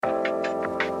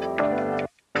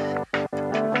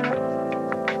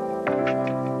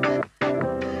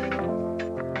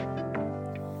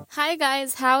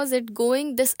guys, how's it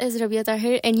going? This is Rabia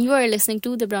Tahir and you are listening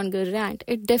to the Brown Girl Rant.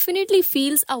 It definitely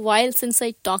feels a while since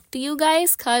I talked to you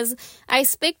guys cuz I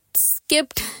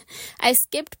skipped I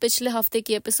skipped पिछले हफ्ते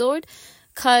की episode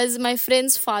cuz my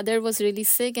friend's father was really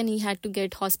sick and he had to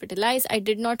get hospitalized. I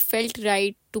did not felt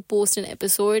right to post an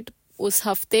episode उस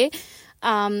हफ्ते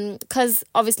because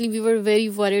obviously we were very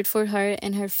worried for her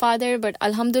and her father, but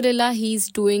alhamdulillah he's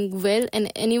doing well.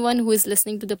 And anyone who is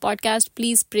listening to the podcast,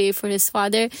 please pray for his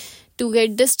father to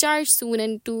get discharged soon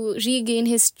and to regain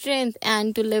his strength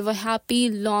and to live a happy,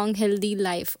 long, healthy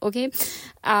life. Okay.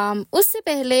 Usse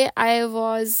pehle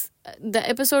the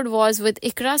episode was with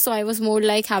Ikra, so I was more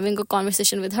like having a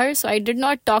conversation with her. So I did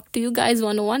not talk to you guys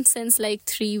one-on-one since like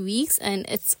 3 weeks, and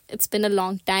it's been a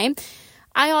long time.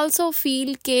 I also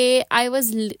feel that I was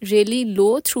really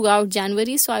low throughout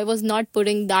January, so I was not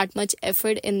putting that much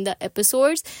effort in the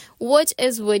episodes, which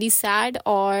is very sad.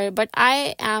 But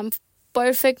I am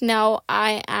perfect now.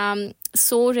 I am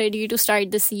so ready to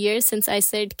start this year since I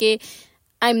said that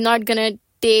I'm not gonna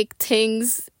take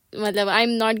things.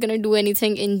 I'm not gonna do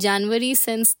anything in January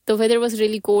since the weather was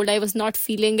really cold. I was not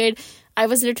feeling it. I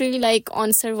was literally like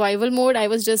on survival mode. I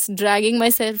was just dragging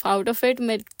myself out of it.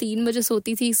 मैं 3 बजे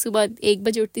सोती थी, सुबह 1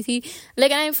 बजे उठती थी.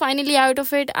 Like, I'm finally out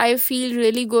of it. I feel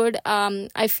really good.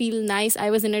 I feel nice. I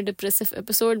was in a depressive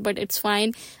episode, but it's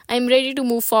fine. I'm ready to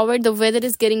move forward. The weather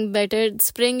is getting better.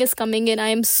 Spring is coming in. I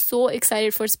am so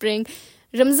excited for spring.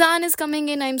 Ramzan is coming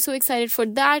in. I'm so excited for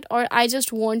that. Or I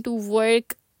just want to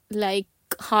work like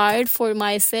hard for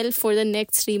myself for the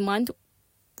next 3 months,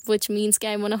 which means that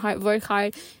I want to work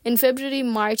hard in February,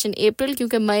 March and April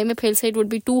because May mein phir se it would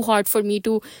be too hot for me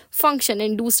to function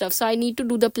and do stuff. So I need to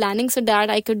do the planning so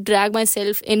that I could drag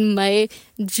myself in May,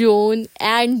 June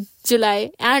and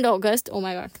July and August. Oh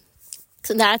my god.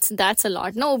 So that's a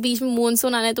lot. No, बीच में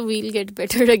monsoon आना है तो we'll get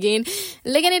better again.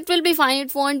 लेकिन it will be fine.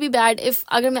 It won't be bad. If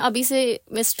अगर मैं अभी से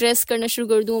मैं stress करना शुरू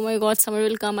कर दूँ, oh my god, summer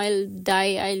will come, I'll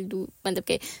die, I'll do मतलब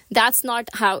के that's not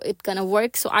how it gonna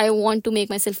work. So I want to make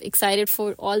myself excited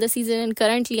for all the season, and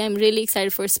currently I'm really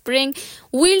excited for spring.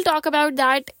 We'll talk about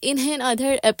that in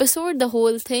another episode, the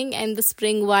whole thing and the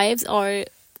spring vibes और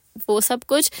वो सब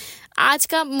कुछ. आज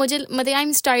का मुझे मतलब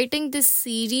I'm starting this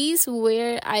series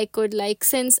where I could like,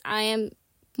 since I am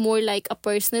more like a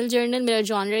personal journal, मेरा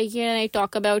genre here, and I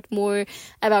talk about more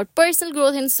about personal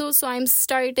growth and so I'm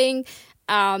starting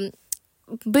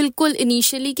बिल्कुल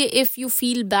initially कि if you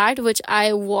feel bad, which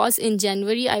I was in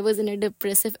January, I was in a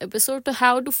depressive episode, to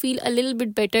how to feel a little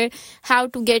bit better, how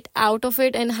to get out of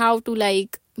it and how to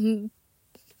like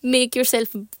make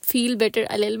yourself feel better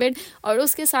a little bit. और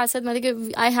उसके साथ साथ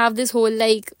मतलब I have this whole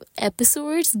like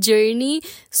episodes journey,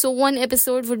 so one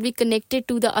episode would be connected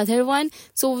to the other one.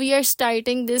 So we are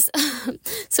starting this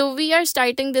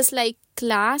like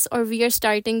class, or we are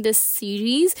starting this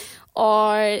series,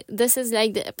 or this is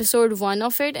like the episode 1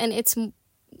 of it, and it's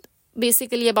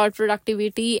basically about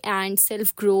productivity and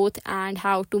self-growth and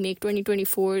how to make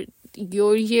 2024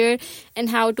 your year and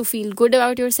how to feel good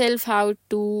about yourself, how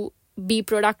to be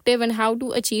productive and how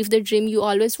to achieve the dream you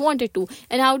always wanted to,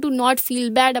 and how to not feel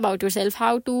bad about yourself,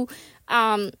 how to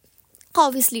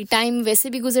obviously time वैसे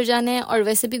भी गुजर जाना है और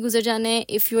वैसे भी गुजर जाना है.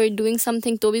 if you are doing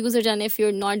something तो भी गुजर जाना है, if you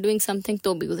are not doing something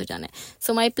तो भी गुजर जाना है.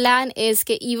 So my plan is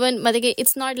कि even मतलब कि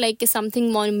it's not like कि something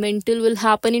monumental will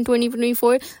happen in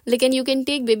 2024, लेकिन you can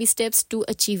take baby steps to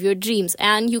achieve your dreams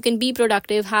and you can be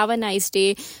productive, have a nice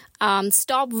day.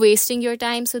 Stop wasting your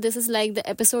time. So this is like the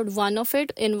episode 1 of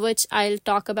it, in which I'll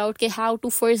talk about how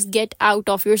to first get out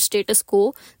of your status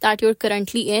quo that you're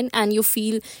currently in and you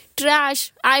feel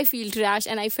trash. I feel trash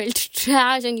and I felt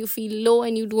trash, and you feel low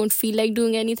and you don't feel like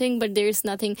doing anything, but there's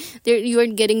nothing there, you are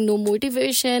getting no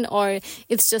motivation, or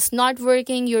it's just not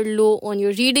working, you're low on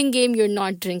your reading game, you're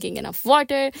not drinking enough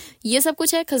water. ये सब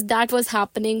कुछ है because that was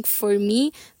happening for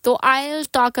me. So I'll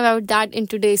talk about that in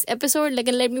today's episode. Like,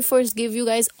 and let me first give you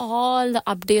guys all the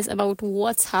updates about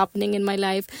what's happening in my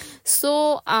life.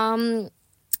 So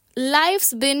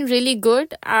life's been really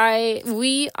good.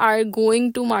 We are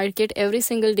going to market every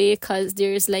single day because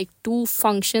there's like 2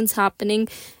 functions happening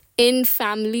in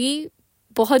family,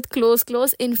 बहुत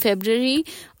close in February.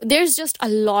 There's just a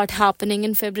lot happening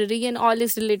in February and all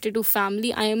is related to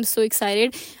family. I am so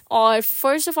excited. Or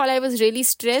first of all, I was really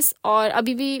stressed. Or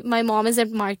abhi bhi my mom is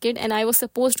at market and I was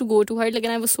supposed to go to her. Like,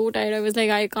 and I was so tired. I was like,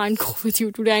 I can't go with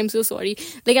you today. I'm so sorry.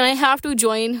 Like, and I have to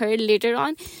join her later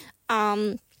on.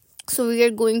 So we are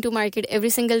going to market every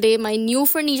single day. My new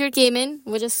furniture came in,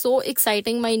 which is so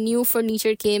exciting. My new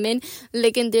furniture came in.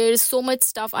 Like, and there's so much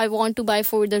stuff I want to buy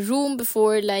for the room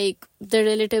before like the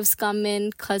relatives come in,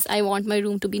 because I want my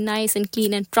room to be nice and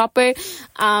clean and proper.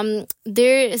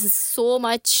 There is so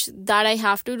much that I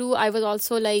have to do. I was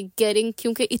also like getting,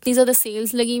 क्योंकि इतनी ज़्यादा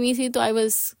sales लगी हुई थी, तो I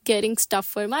was getting stuff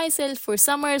for myself for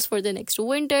summers, for the next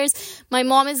winters. My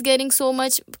mom is getting so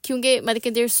much, क्योंकि मतलब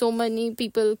कि there's so many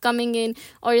people coming in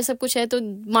और ये सब कुछ है, तो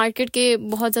market के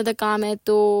बहुत ज़्यादा काम है,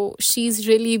 तो she's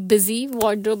really busy.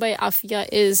 Wardrobe by Afia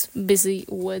is busy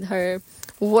with her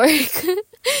work.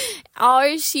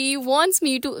 Or she wants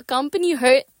me to accompany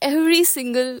her every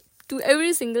single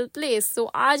place. So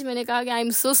आज मैंने कहा कि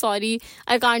I'm so sorry,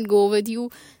 I can't go with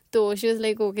you. तो she was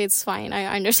like, okay, it's fine, I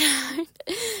understand.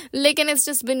 लेकिन it's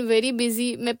just been very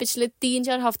busy. मैं पिछले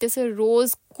 3-4 हफ्ते से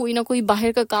रोज कोई ना कोई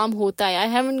बाहर का काम होता है. I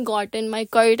haven't gotten my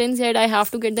curtains yet. I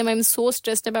have to get them. I'm so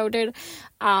stressed about it.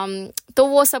 तो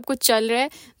वो सब कुछ चल रहा है.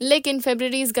 लेकिन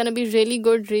February is gonna be really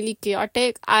good, really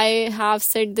chaotic. I have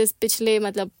said this पिछले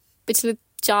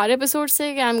 4 episodes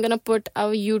से कि I'm gonna put a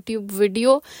YouTube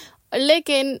video.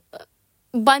 लेकिन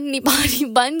बन नहीं पा रही,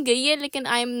 बन गई है, लेकिन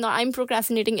I'm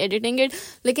procrastinating editing it.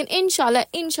 लेकिन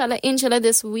inshallah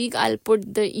this week I'll put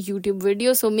the YouTube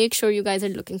video, so make sure you guys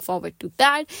are looking forward to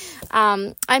that.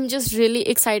 I'm just really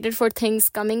excited for things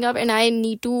coming up, and I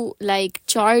need to like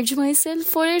charge myself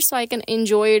for it so I can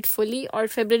enjoy it fully. और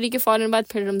February के फौरन बाद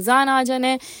फिर रमज़ान आ जाना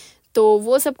है, तो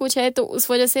वो सब कुछ है. तो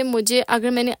उस वजह से मुझे, अगर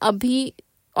मैंने अभी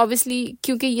obviously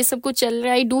क्योंकि ये सब कुछ चल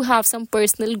रहा है, I do have some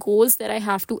personal goals that I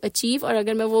have to achieve, और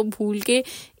अगर मैं वो भूल के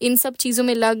इन सब चीज़ों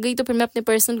में लग गई तो फिर मैं अपने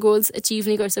personal goals achieve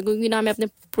नहीं कर सकूँगी, ना मैं अपने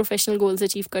professional goals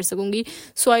achieve कर सकूँगी.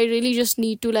 So I really just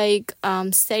need to like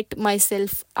set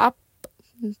myself up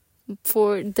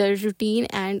for the routine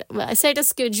and set a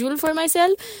schedule for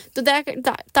myself, so that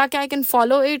ताकि I can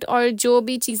follow it, और जो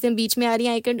भी चीज़ें बीच में आ रही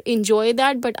हैं I can enjoy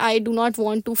that, but I do not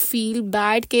want to feel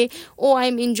bad कि oh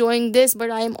I'm enjoying this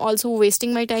but I am also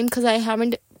wasting my time because I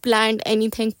haven't planned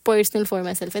anything personal for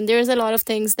myself, and there's a lot of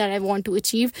things that I want to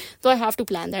achieve, so I have to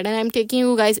plan that, and I'm taking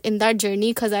you guys in that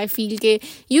journey because I feel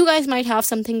that you guys might have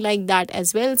something like that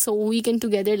as well, so we can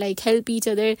together like help each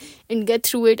other and get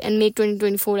through it and make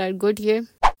 2024 a good year.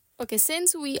 Okay,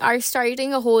 since we are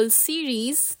starting a whole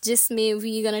series, जिसमें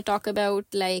we're gonna talk about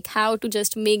like how to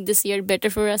just make this year better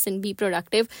for us and be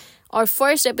productive. Our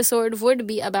first episode would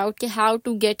be about how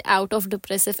to get out of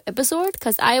depressive episode,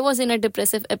 because I was in a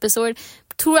depressive episode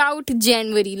throughout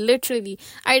January. Literally,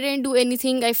 I didn't do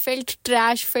anything. I felt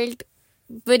trash, felt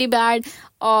very bad,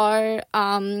 or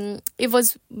it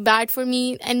was bad for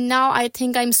me, and now I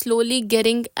think I'm slowly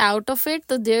getting out of it.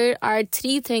 So there are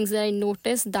 3 things that I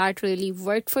noticed that really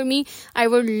worked for me. I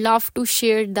would love to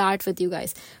share that with you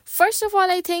guys. First of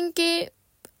all, I think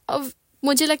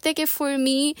मुझे लगता है कि for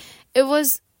me it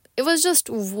was just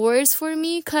worse for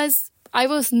me because I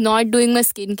was not doing my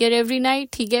skincare every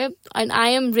night, ठीक है, and I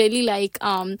am really like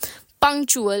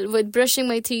punctual with brushing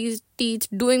my teeth,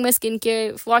 doing my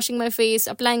skincare, washing my face,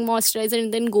 applying moisturizer,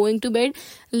 and then going to bed.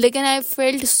 लेकिन I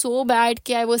felt so bad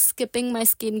कि I was skipping my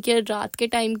skincare रात के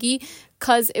time की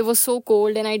because it was so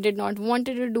cold and I did not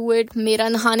wanted to do it. मेरा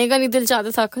नहाने का नहीं दिल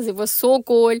चाहता था because it was so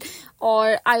cold,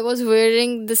 or I was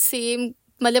wearing the same,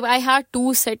 मतलब I had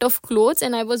 2 set of clothes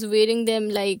and I was wearing them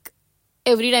like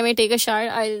every time I take a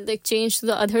shower, I'll like change to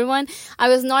the other one. I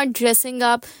was not dressing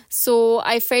up, so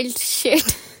I felt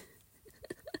shit.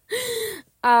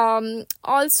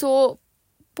 Also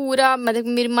पूरा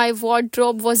मतलब my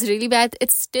wardrobe was really bad.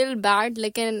 It's still bad,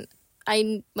 लेकिन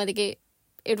I मतलब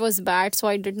it was bad, so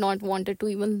I did not wanted to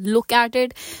even look at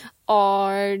it.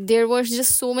 Or there was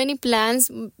just so many plans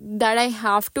that I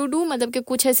have to do, मतलब कि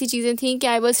कुछ ऐसी चीज़ें थी कि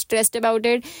I was stressed about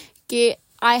it कि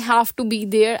I have to be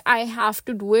there, I have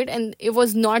to do it, and it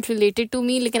was not related to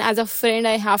me, लेकिन as a friend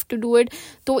I have to do it.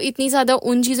 तो इतनी ज़्यादा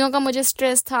उन चीज़ों का मुझे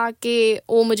stress था कि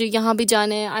ओ मुझे यहाँ भी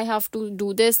जाना है, I have to do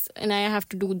this and I have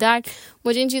to do that.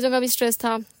 मुझे इन चीज़ों का भी stress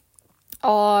था,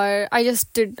 और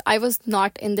I was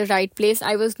not in the right place.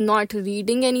 I was not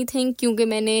reading anything क्योंकि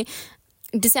मैंने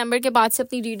दिसंबर के बाद से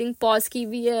अपनी रीडिंग पॉज की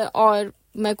हुई है और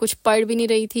मैं कुछ पढ़ भी नहीं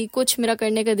रही थी, कुछ मेरा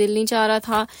करने का दिल नहीं चाह रहा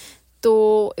था. So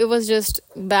it was just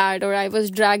bad, or I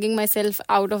was dragging myself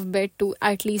out of bed to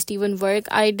at least even work.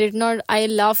 I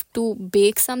love to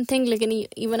bake something, like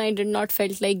even I did not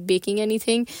felt like baking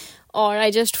anything, or I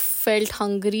just felt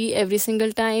hungry every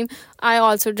single time. I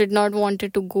also did not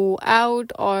wanted to go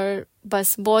out, or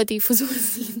बस बहुत ही फजूल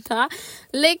scene था.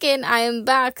 लेकिन I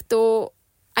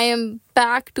am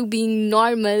back to being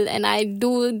normal, and I do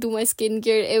my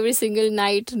skincare every single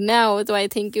night now. So I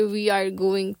think we are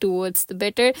going towards the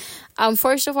better.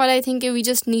 First of all, I think we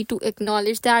just need to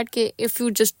acknowledge that if you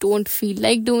just don't feel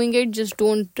like doing it, just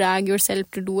don't drag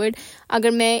yourself to do it.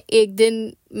 अगर मैं एक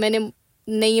दिन मैंने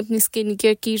नहीं अपनी skin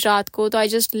care की रात को, तो आई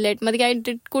जस्ट लेट, मतलब आई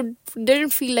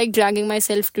didn't feel like dragging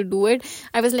myself to do it.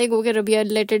 I was like okay Rabia,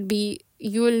 let it be,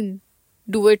 you will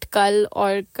do it कल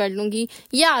और कर लूँगी.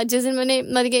 Yeah, जिस दिन मैंने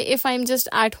मतलब कि if I'm just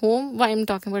at home, why I'm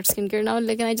talking about skincare now,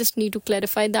 लेकिन I just need to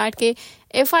clarify that कि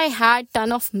if I had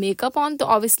ton of makeup on, तो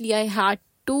obviously I had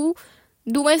to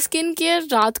do my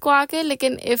skincare रात को आके.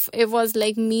 लेकिन if it was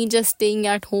like me just staying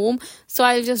at home, so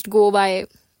I'll just go by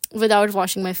without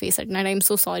washing my face at night. I'm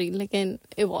so sorry, लेकिन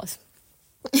it was.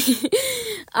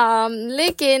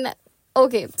 लेकिन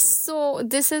okay, so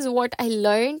this is what I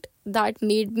learned that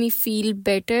made me feel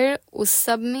better उस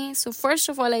सब में. So first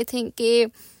of all, I think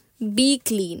be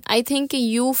clean. I think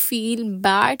you feel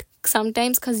bad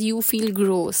sometimes because you feel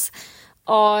gross,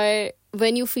 or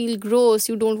when you feel gross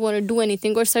you don't want to do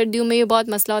anything. और सर्दियों में ये बहुत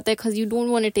मसला होता है because you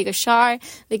don't want to take a shower,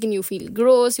 लेकिन you feel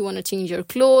gross, you want to change your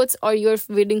clothes, or you're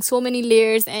wearing so many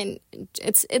layers and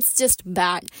it's just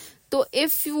bad. So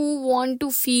if you want to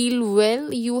feel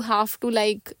well, you have to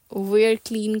like wear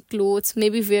clean clothes,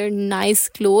 maybe wear nice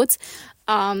clothes,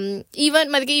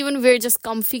 even wear just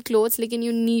comfy clothes, like, and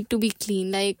you need to be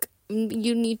clean, like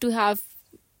you need to have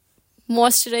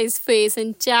moisturized face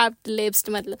and chapped lips.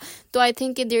 So I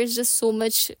think there's just so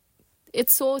much,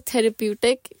 it's so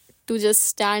therapeutic to just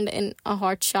stand in a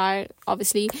hot shower,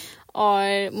 obviously.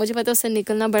 और मुझे पता है उससे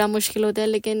निकलना बड़ा मुश्किल होता है,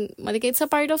 लेकिन मतलब it's a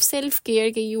part of self care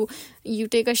कि you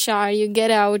take a shower, you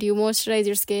get out, you moisturize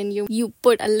your skin, you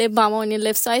put a lip balm on your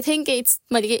lips. So I think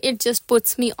it just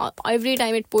puts me, every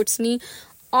time it puts me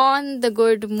on the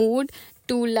good mood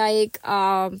to like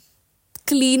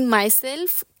clean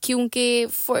myself. क्योंकि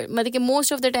for मतलब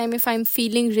most of the time if I'm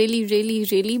feeling really really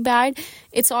really bad,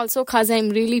 it's also because I'm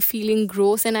really feeling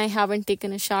gross and I haven't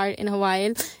taken a shower in a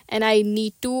while and I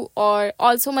need to. Or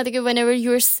also मतलब whenever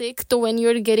you're sick, so when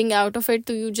you're getting out of it,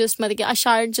 so you just मतलब a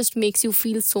shower just makes you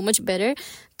feel so much better.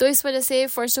 तो इस वजह से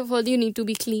first of all you need to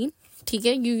be clean. ठीक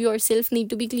है, you yourself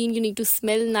need to be clean, you need to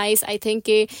smell nice. I think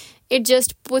it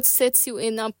just sets you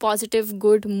in a positive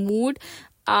good mood.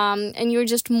 And you're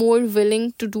just more willing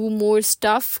to do more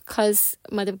stuff because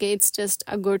it's just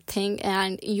a good thing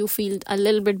and you feel a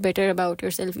little bit better about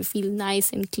yourself. You feel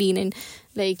nice and clean and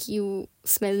like you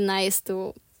smell nice,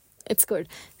 so it's good.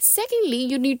 Secondly,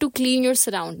 you need to clean your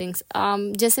surroundings.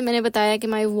 जैसे मैंने बताया कि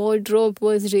my wardrobe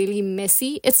was really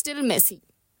messy. It's still messy.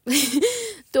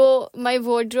 So my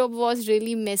wardrobe was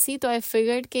really messy, so I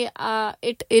figured that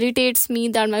it irritates me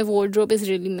that my wardrobe is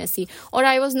really messy. Or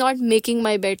I was not making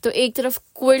my bed, तो एक तरफ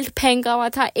quilt फेंका हुआ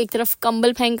था, एक तरफ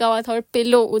कंबल फेंका हुआ था और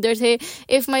pillow उधर थे.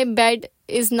 If my bed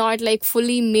is not like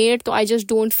fully made, तो I just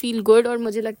don't feel good. और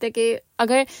मुझे लगता है कि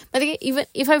अगर मतलब even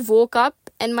if I woke up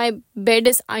and my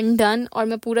bed is undone और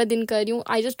मैं पूरा दिन कर रही हूँ,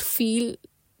 I just feel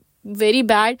very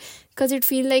bad because it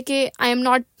feels like I am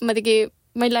not मतलब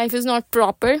my life is not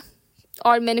proper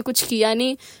और मैंने कुछ किया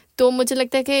नहीं. तो मुझे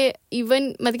लगता है कि even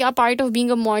मतलब a part of being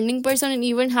a morning person and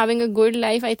even having a good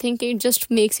life, I think it just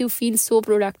makes you feel so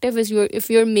productive if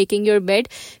you're making your bed.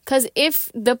 Because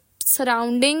if the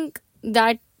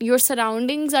your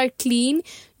surroundings are clean,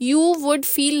 you would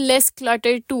feel less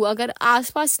cluttered too. अगर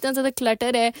आसपास इतना ज़्यादा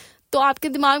clutter है तो आपके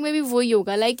दिमाग में भी वही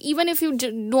होगा. Like even if you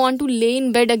don't want to lay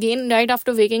in bed again right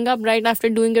after waking up, right after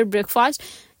doing your breakfast,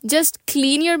 just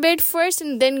clean your bed first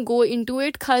and then go into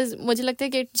it. Because मुझे लगता है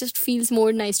कि it just feels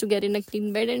more nice to get in a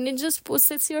clean bed and it just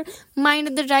sets your mind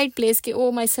at the right place कि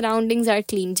oh my surroundings are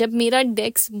clean. जब मेरा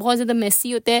desk बहुत ज़्यादा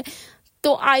messy होता है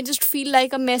तो I just feel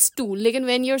like a mess too. लेकिन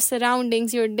when your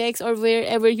surroundings, your desk or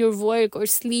wherever you work or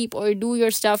sleep or do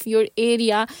your stuff, your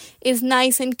area is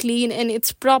nice and clean and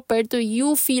it's proper, so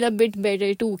you feel a bit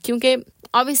better too. क्योंकि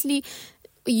obviously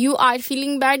you are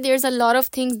feeling bad, there's a lot of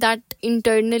things that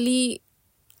internally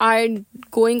are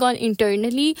going on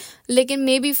internally, लेकिन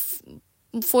maybe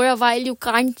for a while you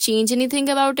can't change anything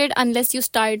about it unless you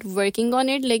start working on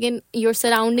it. लेकिन your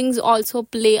surroundings also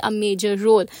play a major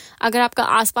role. अगर आपका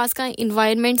आसपास का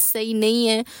environment सही नहीं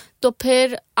है तो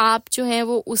फिर आप जो है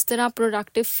वो उस तरह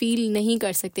productive feel नहीं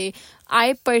कर सकते.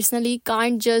 I personally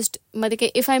can't just मतलब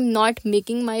कि if I'm not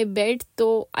making my bed तो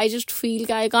I just feel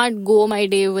कि I can't go my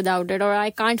day without it or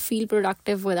I can't feel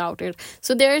productive without it.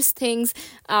 So there's things,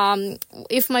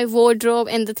 if my wardrobe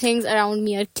and the things around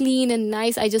me are clean and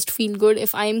nice, I just feel good.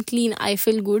 If I am clean, I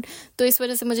feel good. तो इस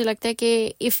वजह से मुझे लगता है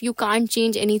कि if you can't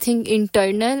change anything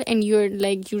internal and you're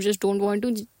like you just don't want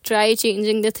to, try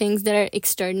changing the things that are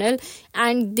external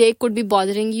and they could be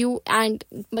bothering you. And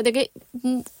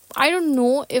I don't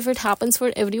know if it happens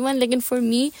for everyone, like for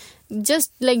me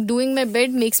just like doing my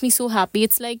bed makes me so happy.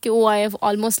 It's like oh I have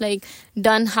almost like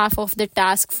done half of the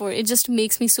task for it. Just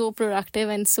makes me so productive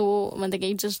and so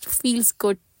it just feels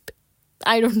good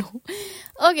I don't know.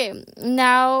 Okay,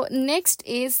 now next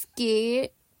is K.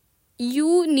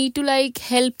 You need to like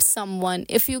help someone.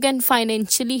 If you can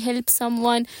financially help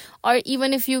someone, or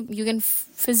even if you can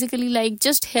physically like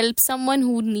just help someone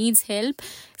who needs help.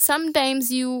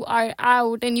 Sometimes you are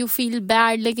out and you feel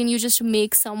bad, like, and you just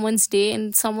make someone's day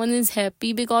and someone is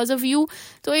happy because of you,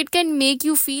 so it can make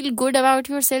you feel good about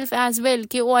yourself as well.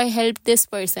 Okay, oh, I helped this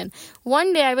person.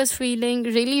 One day I was feeling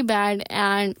really bad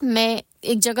and मैं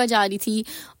एक जगह जा रही थी,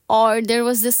 or there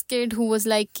was this kid who was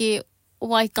like कि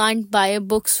oh, I can't buy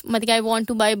books. I want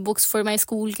to buy books for my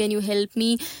school. Can you help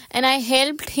me? And I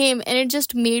helped him, and it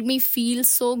just made me feel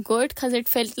so good because it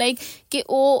felt like,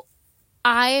 oh,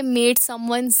 I made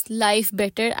someone's life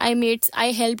better.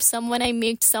 I helped someone. I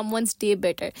made someone's day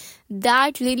better.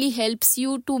 That really helps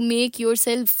you to make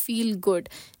yourself feel good.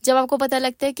 जब आपको पता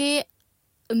लगता है कि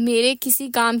मेरे किसी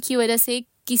काम की वजह से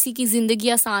किसी की जिंदगी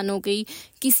आसान हो गई,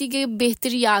 किसी की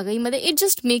बेहतरी आ गई, it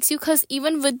just makes you, because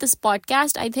even with this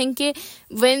podcast, I think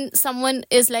when someone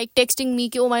is like texting me,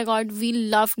 oh my god, we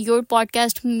loved your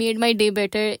podcast, made my day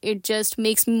better, it just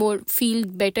makes me more feel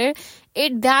better.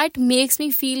 That makes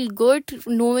me feel good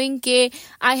knowing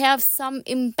I have some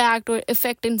impact or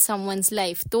effect in someone's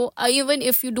life. So even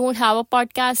if you don't have a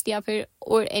podcast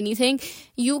or anything,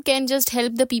 you can just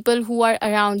help the people who are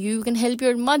around you. You can help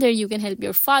your mother, you can help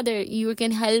your father, you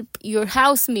can help your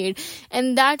housemate,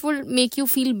 and that will make you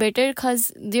feel better,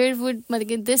 because there would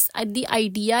the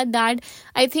idea that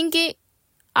I think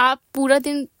आप पूरा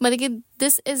दिन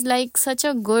this is like such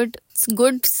a good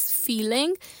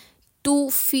feeling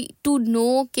to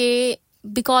know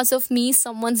because of me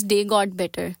someone's day got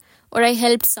better, or I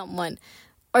helped someone,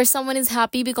 or someone is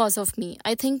happy because of me.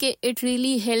 I think it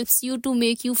really helps you to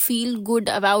make you feel good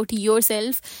about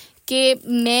yourself कि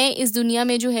मैं इस दुनिया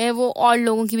में जो है वो और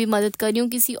लोगों की भी मदद कर रही हूँ,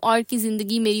 किसी और की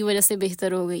ज़िंदगी मेरी वजह से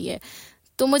बेहतर हो गई है.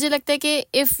 तो मुझे लगता है कि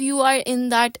if you are in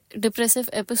that depressive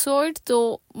episode,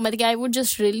 तो I would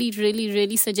just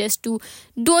really suggest to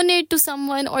donate to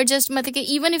someone, or just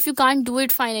even if you can't do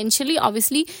it financially,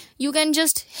 obviously you can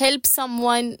just help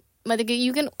someone.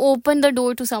 You can open the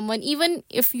door to someone, even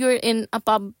if you're in a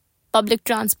public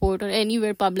transport or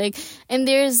anywhere public,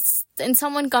 and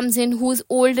someone comes in who's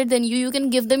older than you, you can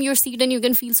give them your seat and you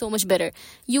can feel so much better.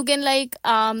 You can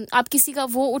आप किसी का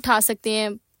वो उठा सकते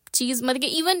हैं चीज,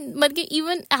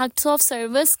 even acts of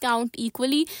service count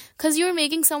equally, because you're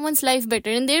making someone's life better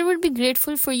and they would be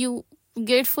grateful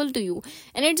to you,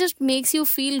 and it just makes you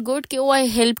feel good oh, I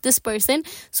helped this person.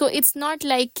 So it's not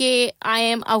like I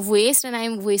am a waste and I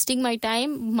am wasting my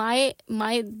time. My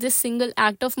this single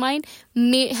act of mine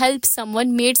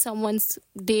made someone's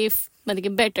day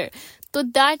better. So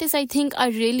that is, I think,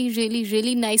 a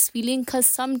really nice feeling, because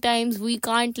sometimes we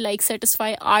can't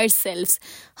satisfy ourselves.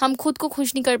 हम खुद को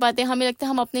खुश नहीं कर पाते, हमें लगता है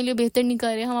हम अपने लिए बेहतर नहीं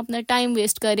कर रहे, हम अपना टाइम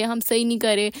वेस्ट कर रहे, हम सही नहीं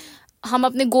कर रहे, हम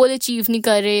अपने गोल अचीव नहीं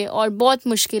कर रहे, और बहुत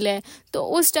मुश्किल है. तो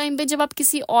उस टाइम पे जब आप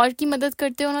किसी और की मदद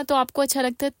करते हो ना, तो आपको अच्छा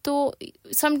लगता है. तो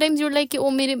समटाइम्स यूर लाइक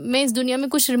मैं इस दुनिया में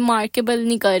कुछ रिमार्केबल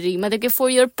नहीं कर रही, कि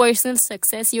for your personal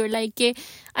success your like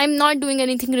I am not doing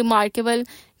anything remarkable,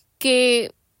 कि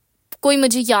कोई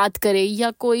मुझे याद करे या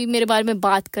कोई मेरे बारे में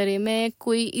बात करे. मैं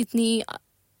कोई इतनी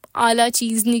आला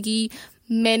चीज़ नहीं की,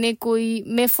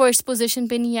 मैं फर्स्ट पोजीशन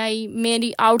पे नहीं आई,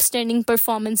 मेरी आउटस्टैंडिंग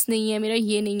परफॉर्मेंस नहीं है, मेरा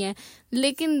ये नहीं है.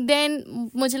 लेकिन देन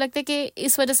मुझे लगता है कि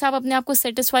इस वजह से आप अपने आप को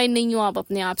सेटिस्फाई नहीं हो आप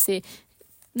अपने आप से.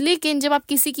 लेकिन जब आप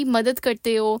किसी की मदद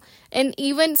करते हो, and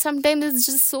even sometimes it's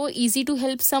just so easy to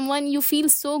help someone, you feel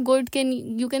so good,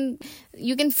 you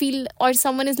can feel, और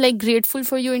someone is like grateful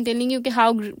for you and telling you कि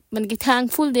how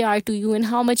thankful they are to you and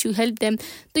how much you help them.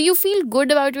 तो you feel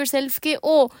good about yourself कि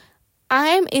oh I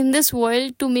am in this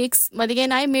world to make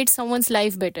I made someone's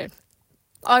life better.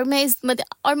 और मैं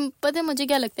और पता है मुझे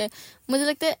क्या लगता है, मुझे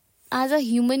लगता है एज अ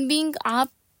ह्यूमन बीइंग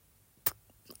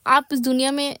आप इस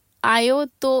दुनिया में आए हो,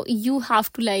 तो you have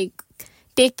to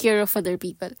take care of other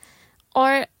people.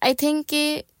 और आई थिंक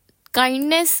कि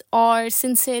काइंडनेस और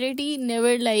sincerity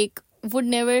would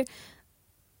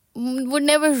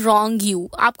never wrong you.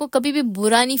 आपको कभी भी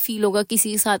बुरा नहीं फील होगा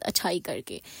किसी के साथ अच्छाई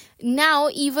करके. नाउ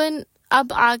इवन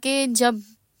अब आके जब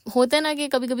होता है ना कि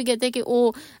कभी कभी कहते हैं कि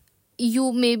oh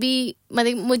you may be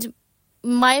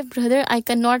my brother, I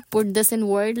cannot put this in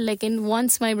word,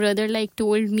 once my brother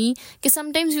told me कि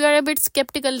sometimes you are a bit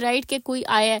skeptical, right, कि कोई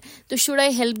आया है तो should I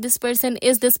help this person,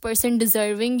 is this person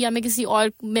deserving, या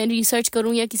मैं research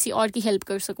करूँ या किसी और की help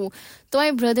कर सकूँ. तो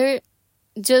my brother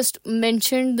just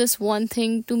mentioned this one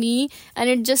thing to me and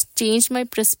it just changed my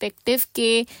perspective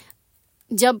कि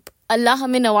जब Allah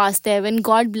हमें नवाजता है, when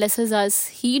God blesses us,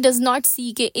 He does not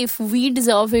see कि if we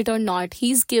deserve it or not.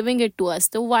 He's giving it to us.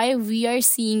 So why we are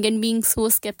seeing and being so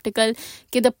skeptical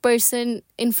कि the person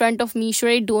in front of me,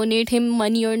 should I donate him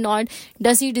money or not?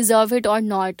 Does he deserve it or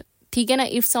not? ठीक है ना?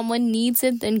 If someone needs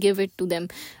it, then give it to them.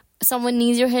 Someone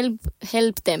needs your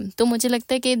help them. तो मुझे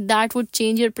लगता है कि that would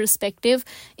change your perspective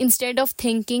instead of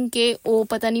thinking कि ओ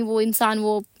पता नहीं वो इंसान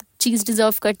वो चीज़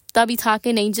डिजर्व करता भी था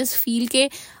कि नहीं. जस्ट फील के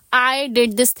आई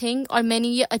डिड दिस थिंग और मैंने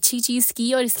ये अच्छी चीज़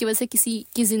की और इसकी वजह से किसी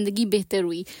की ज़िंदगी बेहतर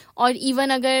हुई. और इवन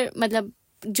अगर मतलब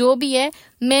जो भी है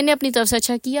मैंने अपनी तरफ से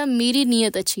अच्छा किया, मेरी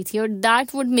नीयत अच्छी थी, और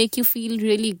that would make you feel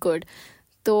really good.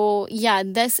 तो yeah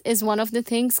this is one of the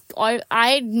things. और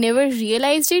आई नेवर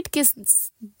रियलाइज्ड इट कि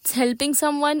helping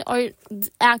someone or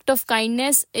act of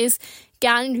kindness is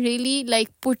can really like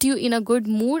put you in a good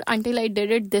mood until I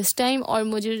did it this time. और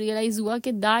मुझे realize हुआ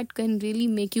कि that can really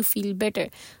make you feel better,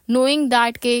 knowing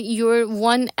that कि your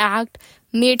one act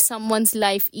made someone's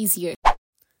life easier.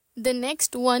 The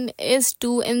next one is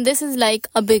to, and this is like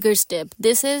a bigger step.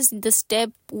 This is the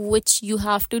step which you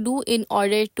have to do in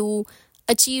order to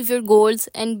achieve your goals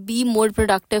and be more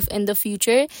productive in the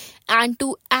future, and to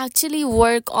actually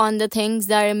work on the things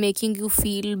that are making you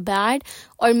feel bad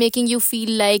or making you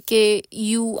feel like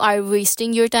you are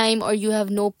wasting your time, or you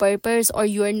have no purpose, or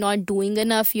you are not doing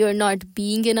enough, you are not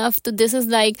being enough. So this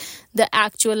is like the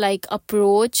actual like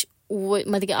approach,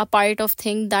 a part of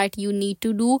thing that you need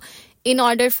to do in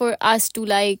order for us to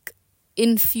like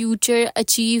in future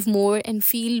achieve more and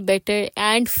feel better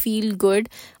and feel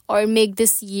good, or make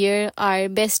this year our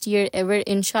best year ever,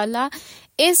 inshallah,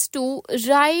 is to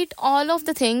write all of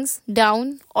the things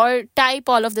down or type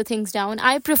all of the things down.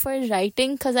 I prefer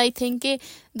writing because I think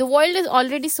the world is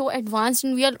already so advanced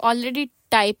and we are already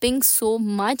typing so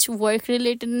much work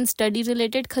related and study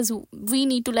related, because we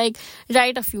need to like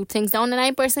write a few things down, and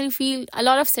I personally feel a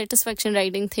lot of satisfaction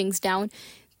writing things down.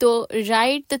 So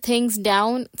write the things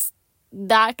down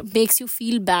that makes you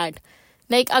feel bad.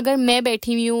 Like अगर मैं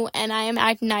बैठी हुई हूँ and I am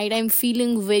at night, I am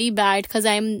feeling very bad because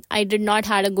I did not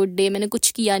had a good day, मैंने कुछ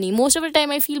किया नहीं. Most of the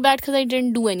time I feel bad because I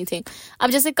didn't do anything.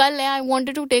 अब जैसे कल है, I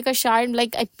wanted to take a shower,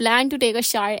 like I planned to take a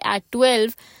shower at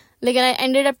 12, लेकिन I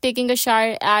ended up taking a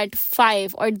shower at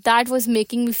 5, और that was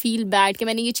making me feel bad कि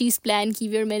मैंने ये चीज़ plan की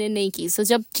हुई और मैंने नहीं की. So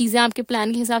जब चीज़ें आपके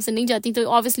प्लान के हिसाब से नहीं जाती तो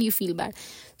obviously you feel bad.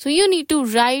 So you need to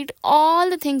write all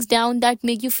the things down that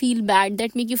make you feel bad,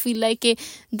 that make you feel like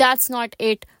that's not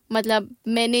it. मतलब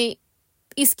मैंने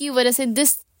इसकी वजह से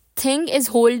this thing is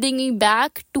holding me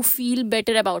back to feel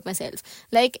better about myself.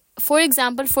 Like for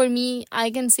example, for me,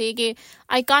 I can say कि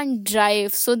I can't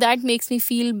drive, so that makes me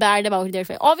feel bad about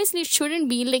that. Obviously it shouldn't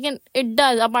be, लेकिन it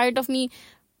does. A part of me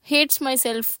hates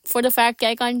myself for the fact that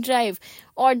I can't drive,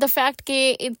 or the fact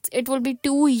that it will be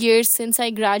 2 years since I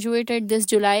graduated this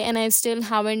July and I still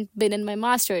haven't been in my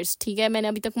masters. ठीक है, मैंने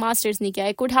अभी तक masters नहीं किया.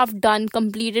 I could have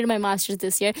completed my masters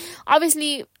this year.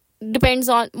 Obviously depends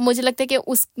on, मुझे लगता है कि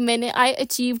मैंने I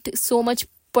achieved so much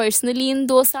personally in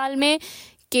 2 साल में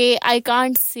कि I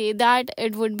can't say that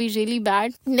it would be really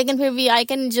bad. लेकिन फिर भी I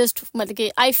can just मतलब कि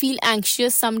I feel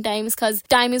anxious sometimes because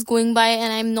time is going by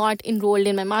and I'm not enrolled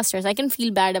in my masters. I can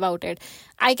feel bad about it.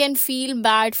 I can feel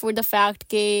bad for the fact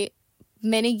कि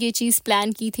मैंने ये चीज़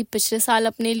plan की थी पिछले साल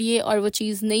अपने लिए और वो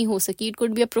चीज़ नहीं हो सकी. It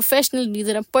could be a professional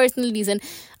reason, a personal reason.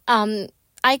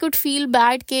 I could feel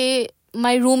bad कि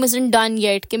my room isn't done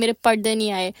yet, कि मेरे पर्दे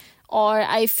नहीं आए, or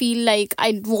I feel like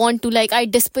I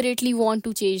desperately want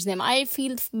to change them. I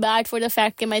feel bad for the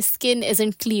fact that my skin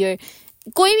isn't clear.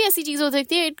 कोई भी ऐसी चीज़ हो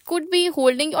सकती है. It could be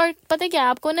holding, और पता है क्या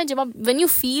आपको ना, जब आप when you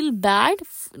feel bad,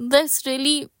 this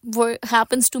really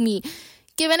happens to me,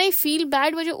 कि when I feel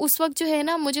bad, मुझे उस वक्त जो है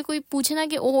ना, मुझे कोई पूछे ना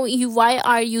कि why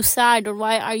are you sad or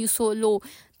why are you so low,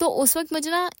 तो उस वक्त मुझे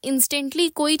ना इंस्टेंटली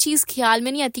कोई चीज़ ख्याल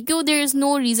में नहीं आती कि देयर इज़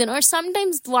नो रीज़न, और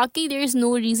समटाइम्स वाकई देयर इज़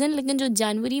नो रीज़न. लेकिन जो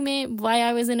जनवरी में why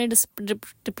I was in a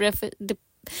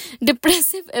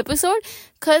depressive episode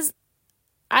because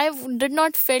I did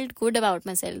not felt good about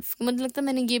my self. मतलब लगता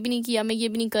मैंने ये भी नहीं किया, मैं ये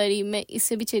भी नहीं करी, मैं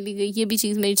इससे भी चली गई, ये भी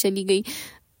चीज़ मेरी चली गई,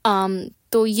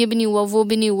 तो ये भी नहीं हुआ, वो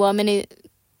भी नहीं हुआ, मैंने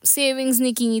सेविंग्स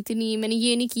नहीं की इतनी, मैंने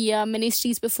ये नहीं किया, मैंने इस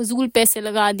चीज़ पे फजूल पैसे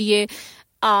लगा दिए,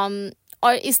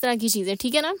 और इस तरह की चीज़ें.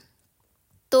 ठीक है ना.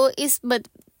 तो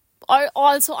और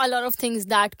also a lot of things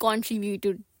that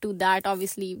contributed to that,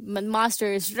 obviously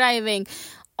masters, driving,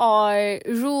 or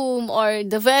room, or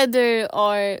the weather,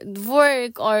 or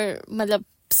work, or मतलब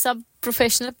सब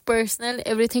professional, personal,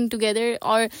 everything together.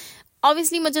 और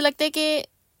obviously मुझे लगता है कि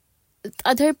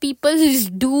other people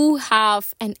do have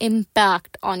an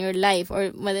impact on your life,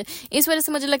 और मतलब इस वजह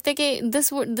से मुझे लगता है कि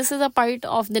this is a part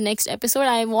of the next episode.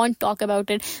 I won't talk about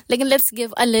it, लेकिन let's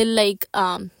give a little like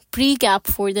pre-cap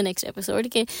for the next episode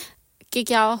कि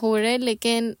क्या हो रहा है,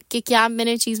 लेकिन कि क्या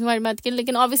मैंने चीज़ में बारे में बात की.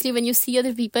 लेकिन obviously when you see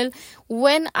other people,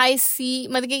 when I see,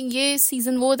 मतलब कि ये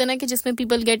सीजन वो होता है ना कि जिसमें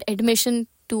people get admission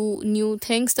to new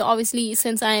things. So obviously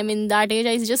since I am in that age,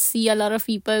 I just see a lot of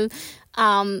people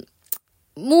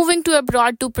moving to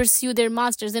abroad to pursue their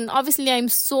masters, and obviously I'm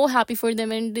so happy for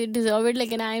them and they deserve it.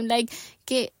 Like, and I'm like,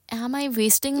 okay, am I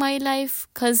wasting my life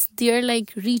because they're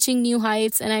like reaching new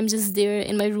heights and I'm just there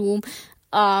in my room?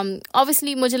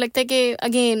 Obviously मुझे लगता है कि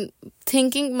again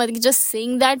thinking, मतलब just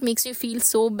saying that makes me feel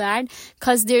so bad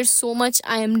because there's so much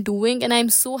I am doing and I'm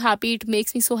so happy, it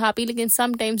makes me so happy. लेकिन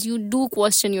sometimes you do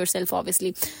question yourself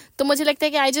obviously. तो मुझे लगता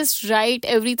है कि I just write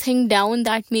everything down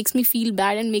that makes me feel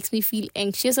bad and makes me feel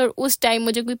anxious. और उस time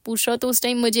मुझे कोई पूछ रहा हो तो उस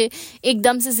टाइम मुझे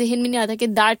एकदम से जहन में नहीं आता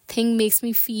कि that thing makes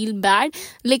me feel bad.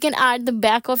 लेकिन at the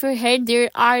back of your head there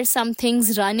are some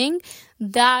things running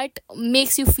that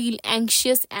makes you feel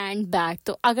anxious and bad.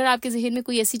 तो अगर आपके जहन में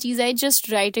कोई ऐसी चीज़ आए, just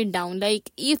write it down. Like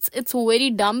it's very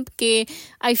dumb कि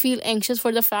I feel anxious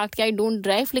for the fact कि I don't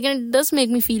drive, लेकिन it does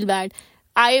make me feel bad.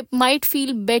 I might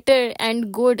feel better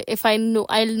and good if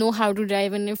I'll know how to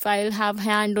drive and if I'll have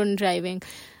hand on driving.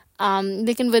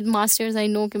 लेकिन with masters I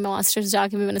know कि masters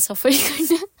जाके भी मैंने suffer ही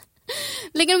करना है.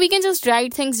 लेकिन we can just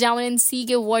write things down and see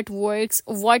कि what works,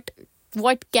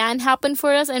 what can happen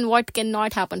for us and what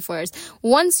cannot happen for us.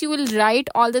 Once you will write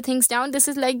all the things down, this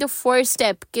is like the first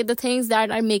step कि the things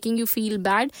that are making you feel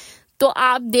bad. तो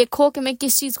आप देखो कि मैं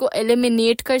किस चीज़ को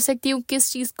eliminate कर सकती हूँ, किस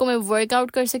चीज़ को मैं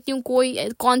वर्कआउट कर सकती हूँ,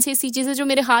 कौन सी ऐसी चीज़ है जो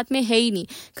मेरे हाथ में है ही नहीं.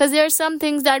 Because there are some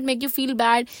things that make you feel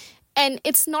bad and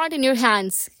it's not in your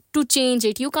hands to change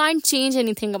it. You can't change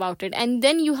anything about it, and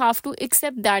then you have to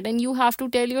accept that and you have to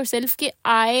tell yourself that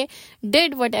I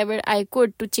did whatever I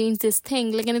could to change this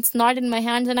thing, like, and it's not in my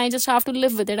hands and I just have to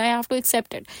live with it. I have to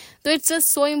accept it. So it's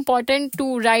just so important to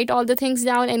write all the things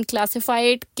down and classify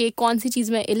it कि कौन सी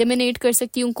चीज़ मैं eliminate कर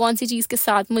सकती हूँ, कौन सी चीज़ के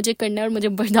साथ मुझे करना है और मुझे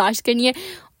बर्दाश्त करनी है,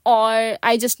 और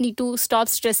I just need to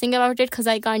stop stressing about it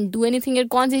because I can't do anything. और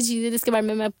कौन सी चीज़ है जिसके बारे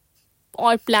में मैं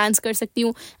और plans कर सकती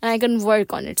हूँ and I can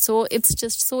work on it. So it's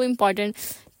just so important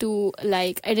to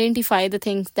like identify the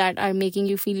things that are making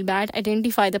you feel bad,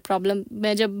 identify the problem.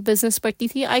 मैं जब business पढ़ती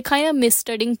थी I kind of miss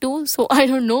studying too, so I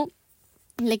don't know.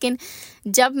 लेकिन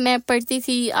जब मैं पढ़ती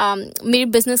थी मेरी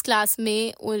बिजनेस क्लास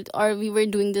में और we were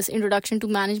doing this introduction to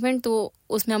management, तो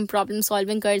उसमें हम प्रॉब्लम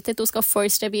सॉल्विंग करते, तो उसका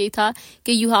फर्स्ट स्टेप यही था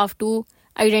कि you have to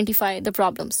identify the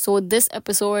problems. So this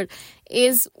episode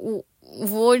is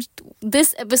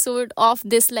this episode of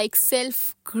this like self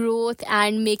growth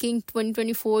and making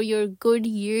 2024 your good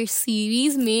year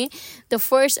series में the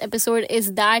first episode is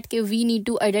that we need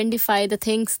to identify the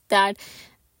things that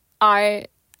are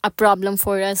a problem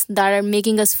for us, that are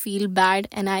making us feel bad.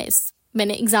 And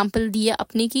मैंने example दिया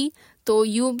अपने की,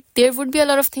 तो there would be a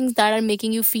lot of things that are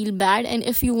making you feel bad, and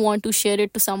if you want to share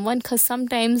it to someone, because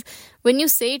sometimes when you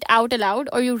say it out aloud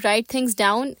or you write things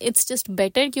down, it's just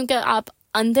better, क्योंकि आप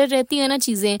अंदर रहती है ना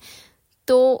चीज़ें,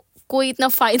 तो कोई इतना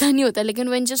फ़ायदा नहीं होता. लेकिन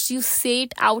when just you say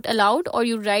it out aloud or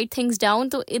you write things down,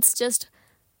 तो it's just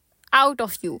out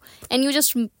of you and you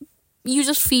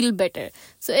just feel better.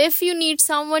 So if you need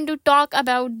someone to talk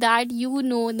about that, you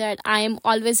know that I am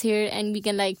always here and we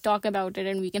can like talk about it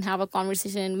and we can have a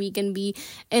conversation and we can be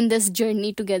in this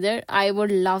journey together. I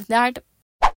would love that.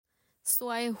 So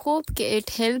I hope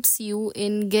it helps you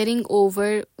in getting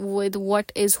over with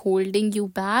what is holding you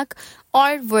back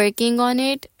or working on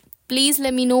it. Please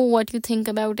let me know what you think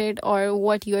about it or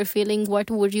what you're feeling.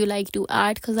 What would you like to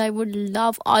add? Because I would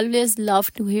always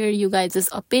love to hear you guys'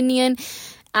 opinion.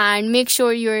 And make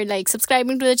sure you're like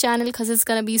subscribing to the channel because it's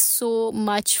gonna be so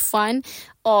much fun.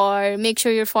 Or make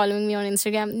sure you're following me on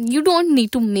Instagram. You don't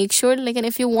need to make sure, like, and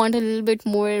if you want a little bit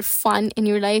more fun in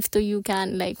your life, so you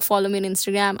can like follow me on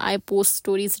Instagram. I post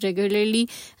stories regularly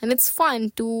and it's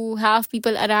fun to have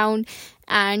people around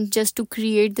and just to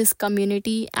create this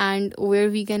community and where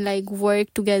we can like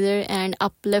work together and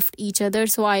uplift each other.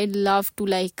 So I love to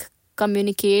like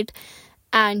communicate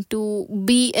and to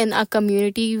be in a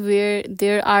community where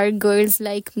there are girls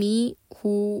like me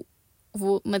who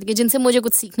मतलब कि जिनसे मुझे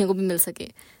कुछ सीखने को भी मिल सके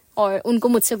और उनको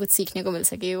मुझसे कुछ सीखने को मिल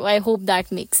सके. I hope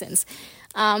that makes sense.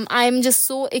 I'm just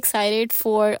so excited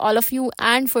for all of you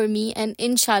and for me, and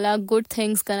inshallah good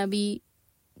things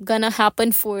gonna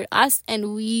happen for us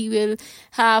and we will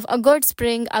have a good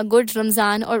spring, a good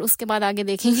Ramzan, और उसके बाद आगे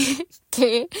देखेंगे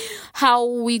कि how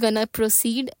we gonna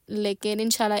proceed. लेकिन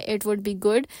inshallah it would be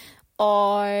good.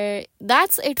 Or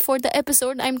that's it for the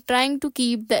episode. I'm trying to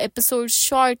keep the episodes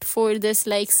short for this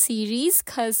like series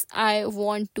because I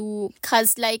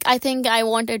think I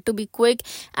want it to be quick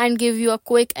and give you a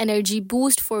quick energy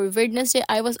boost for Wednesday.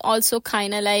 I was also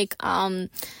kind of like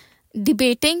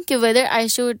debating whether I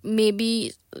should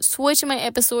maybe switch my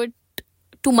episode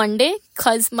to Monday,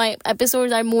 because my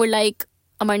episodes are more like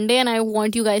a Monday and I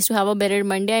want you guys to have a better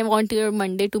Monday. I want your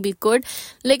Monday to be good.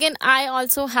 Like, and I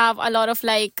also have a lot of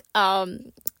like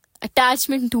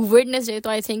attachment to Wednesday, so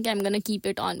I think I'm gonna keep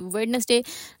it on Wednesday.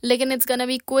 Like, and it's gonna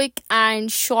be quick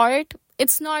and short.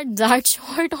 It's not that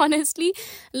short, honestly.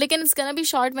 Like, and it's gonna be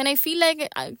short when I feel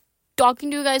like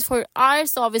talking to you guys for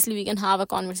hours, so obviously we can have a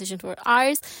conversation for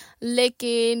hours. Like,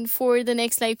 in for the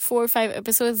next like 4 or 5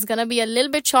 episodes, it's gonna be a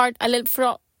little bit short. A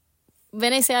little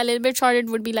when I say a little bit short, it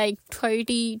would be like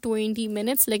 30-20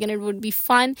 minutes. Like, and it would be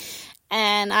fun.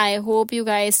 And I hope you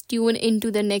guys tune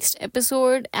into the next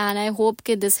episode, and I hope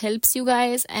this helps you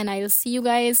guys, and I'll see you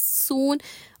guys soon.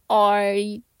 Or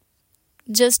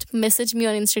just message me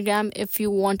on Instagram if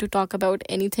you want to talk about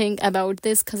anything about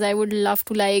this, because I would love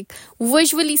to like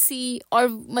visually see or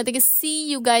see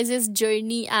you guys'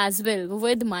 journey as well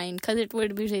with mine, because it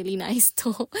would be really nice.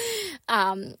 So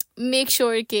make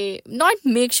sure not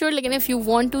make sure, like, and if you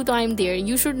want to, I'm there.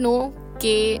 You should know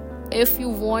if you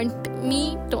want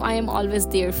me to, I am always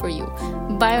there for you.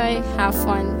 Bye bye, have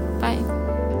fun, bye.